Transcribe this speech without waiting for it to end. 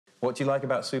What do you like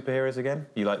about superheroes again?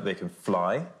 You like they can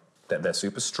fly, that they're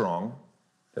super strong,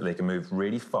 that they can move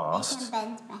really fast. They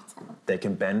can bend metal. They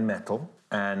can bend metal,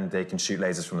 and they can shoot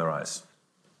lasers from their eyes.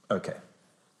 Okay.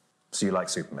 So you like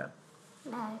Superman?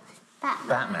 No, Batman.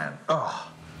 Batman. Oh.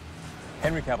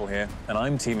 Henry Cavill here, and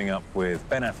I'm teaming up with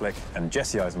Ben Affleck and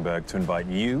Jesse Eisenberg to invite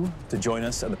you to join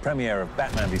us at the premiere of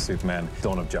Batman v Superman: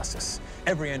 Dawn of Justice.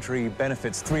 Every entry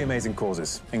benefits 3 amazing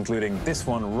causes, including this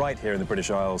one right here in the British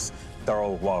Isles,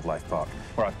 Durrell Wildlife Park,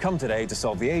 where I've come today to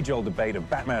solve the age-old debate of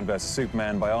Batman versus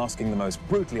Superman by asking the most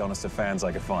brutally honest of fans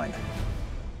I could find.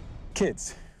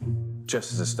 Kids,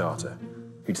 just as a starter, who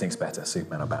do you think's better,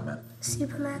 Superman or Batman?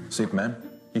 Superman. Superman?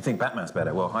 You think Batman's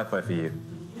better? Well, high five for you.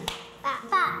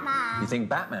 Batman. You think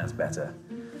Batman's better?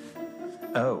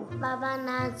 Oh. Batman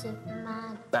and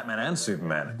Superman. Batman and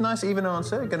Superman. Nice even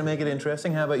answer. Gonna make it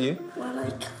interesting. How about you? Well, I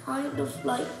kind of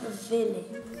like the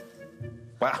villain.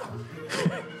 Wow.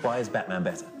 Why is Batman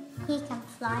better? He can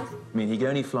fly. I mean, he can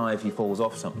only fly if he falls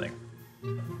off something.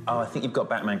 Oh, I think you've got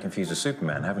Batman confused with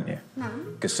Superman, haven't you? No.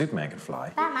 Because Superman can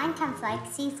fly. Batman can fly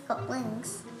because he's got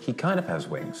wings. He kind of has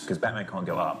wings, because Batman can't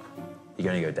go up. He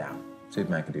can only go down.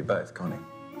 Superman can do both, can't he?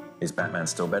 Is Batman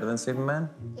still better than Superman?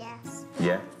 Yes.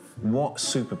 Yeah? What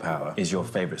superpower is your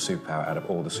favourite superpower out of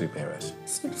all the superheroes?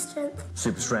 Super strength.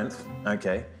 Super strength?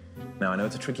 Okay. Now, I know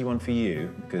it's a tricky one for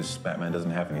you, because Batman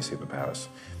doesn't have any superpowers.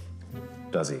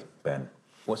 Does he, Ben?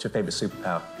 What's your favourite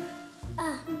superpower?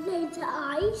 Laser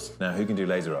eyes. Now, who can do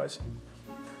laser eyes?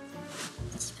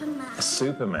 Superman.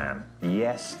 Superman.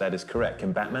 Yes, that is correct.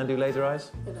 Can Batman do laser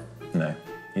eyes? No. No.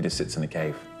 He just sits in a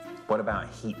cave. What about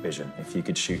heat vision? If you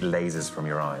could shoot lasers from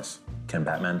your eyes, can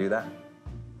Batman do that?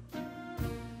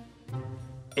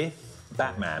 If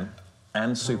Batman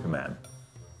and Superman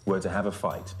were to have a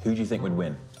fight, who do you think would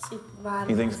win? Superman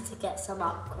You think- has to get some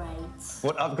upgrades.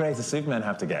 What upgrades does Superman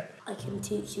have to get? I can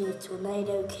teach you a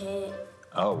tornado kick,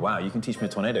 Oh, wow, you can teach me a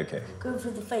tornado kick. go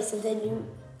through the face, and then you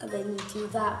do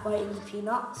that right in the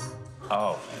peanuts.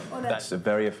 Oh, Oh, no. that's a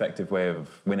very effective way of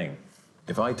winning.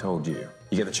 If I told you,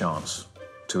 you get the chance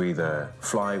to either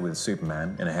fly with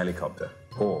Superman in a helicopter,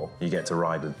 or you get to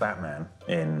ride with Batman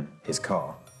in his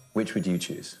car, which would you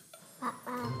choose?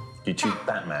 Batman. You choose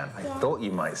Batman. I thought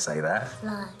you might say that.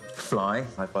 Fly. Fly.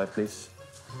 High five, please.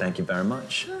 Thank you very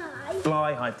much. Fly.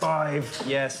 Fly. High five.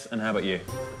 Yes. And how about you?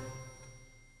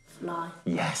 Fly.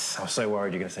 Yes. I was so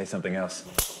worried you're going to say something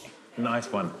else.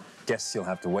 Nice one. Guess you'll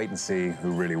have to wait and see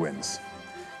who really wins.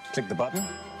 Click the button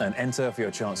and enter for your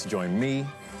chance to join me,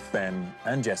 Ben,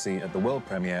 and Jesse at the world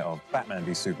premiere of Batman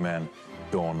v Superman: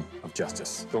 Dawn of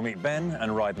Justice. You'll meet Ben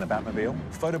and ride in a Batmobile,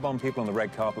 photobomb people on the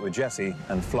red carpet with Jesse,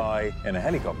 and fly in a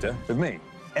helicopter with me.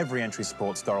 Every entry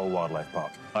supports Durrell Wildlife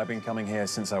Park. I've been coming here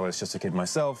since I was just a kid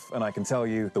myself, and I can tell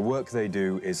you the work they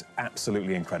do is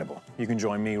absolutely incredible. You can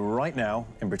join me right now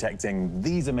in protecting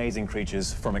these amazing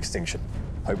creatures from extinction.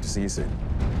 Hope to see you soon.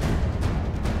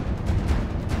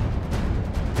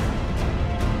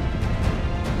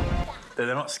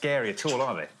 They're not scary at all,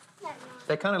 are they? No.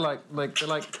 They're kind of like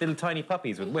little tiny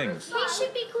puppies with wings. He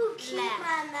should be called Cute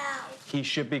Man now. He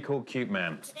should be called Cute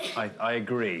Man. I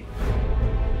agree.